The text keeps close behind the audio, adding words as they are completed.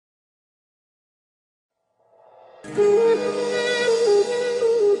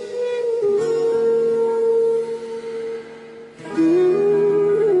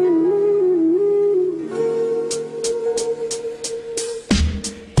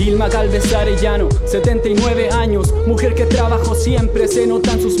Galvez Arellano, 79 años, mujer que trabajó siempre, se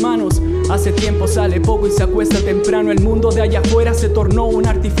nota en sus manos. Hace tiempo sale poco y se acuesta temprano. El mundo de allá afuera se tornó un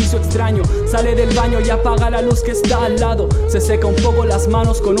artificio extraño. Sale del baño y apaga la luz que está al lado. Se seca un poco las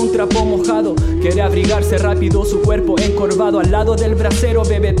manos con un trapo mojado. Quiere abrigarse rápido, su cuerpo encorvado. Al lado del brasero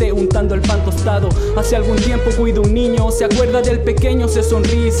bebe té untando el pan tostado. Hace algún tiempo cuida un niño, se acuerda del pequeño, se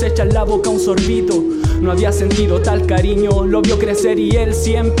sonríe y se echa en la boca un sorbito. No había sentido tal cariño, lo vio crecer y él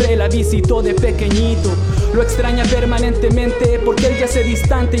siempre la visitó de pequeñito. Lo extraña permanentemente porque él ya se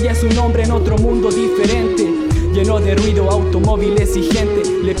distante, ya es un hombre en otro mundo diferente. Lleno de ruido, automóviles y gente.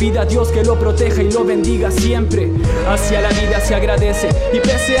 Le pide a Dios que lo proteja y lo bendiga siempre. Hacia la vida se agradece y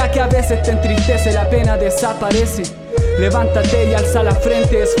pese a que a veces te entristece, la pena desaparece. Levántate y alza la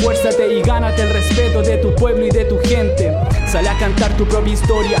frente, esfuérzate y gánate el respeto de tu pueblo y de tu gente. Sale a cantar tu propia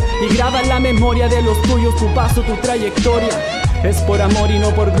historia y graba en la memoria de los tuyos tu paso, tu trayectoria. Es por amor y no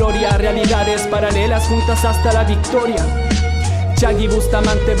por gloria, realidades paralelas juntas hasta la victoria. Chagui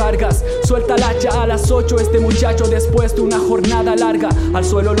Bustamante Vargas, suelta el hacha a las 8, este muchacho después de una jornada larga. Al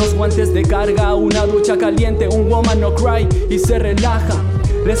suelo los guantes de carga, una ducha caliente, un woman no cry y se relaja.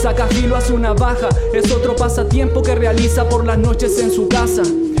 Le saca filo a su navaja, es otro pasatiempo que realiza por las noches en su casa.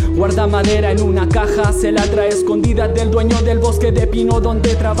 Guarda madera en una caja, se la trae escondida del dueño del bosque de pino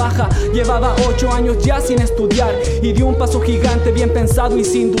donde trabaja. Llevaba 8 años ya sin estudiar y dio un paso gigante bien pensado y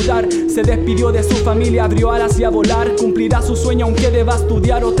sin dudar. Se despidió de su familia, abrió alas y a volar. Cumplirá su sueño aunque deba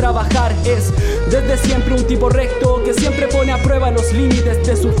estudiar o trabajar. Es desde siempre un tipo recto que siempre pone a prueba los límites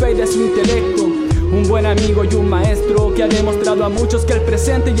de su fe y de su intelecto. Un buen amigo y un maestro que ha demostrado a muchos que el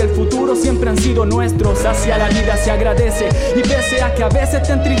presente y el futuro siempre han sido nuestros. Hacia la vida se agradece y pese a que a veces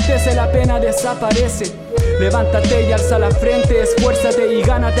te entristece, la pena desaparece. Levántate y alza la frente, esfuérzate y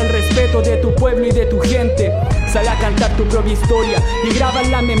gánate el respeto de tu pueblo y de tu gente. Sale a cantar tu propia historia y graba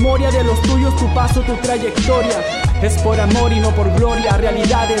en la memoria de los tuyos tu paso, tu trayectoria. Es por amor y no por gloria,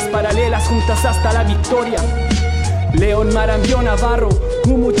 realidades paralelas juntas hasta la victoria. León Marambión Navarro,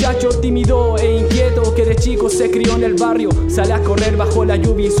 un muchacho tímido e inquieto que de chico se crió en el barrio. Sale a correr bajo la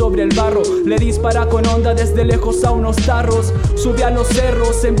lluvia y sobre el barro. Le dispara con onda desde lejos a unos tarros. Sube a los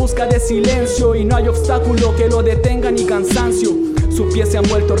cerros en busca de silencio y no hay obstáculo que lo detenga ni cansancio. Sus pies se han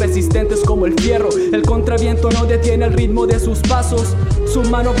vuelto resistentes como el fierro. El contraviento no detiene el ritmo de sus pasos. Sus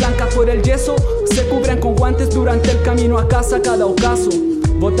manos blancas por el yeso se cubren con guantes durante el camino a casa cada ocaso.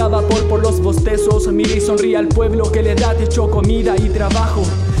 Bota vapor por los bostezos, mira y sonríe al pueblo que le da techo, comida y trabajo.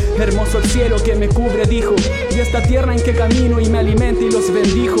 Hermoso el cielo que me cubre, dijo, y esta tierra en que camino y me alimenta y los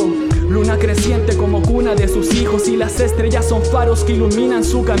bendijo. Luna creciente como cuna de sus hijos y las estrellas son faros que iluminan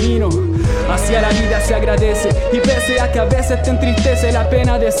su camino. Hacia la vida se agradece y pese a que a veces te entristece, la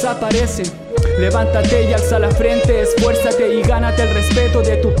pena desaparece. Levántate y alza la frente, esfuérzate y gánate el respeto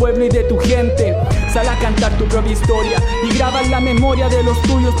de tu pueblo y de tu gente. Sal a cantar tu propia historia y graba en la memoria de los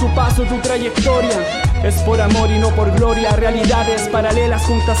tuyos tu paso, tu trayectoria. Es por amor y no por gloria, realidades paralelas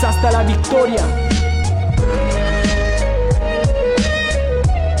juntas hasta la victoria.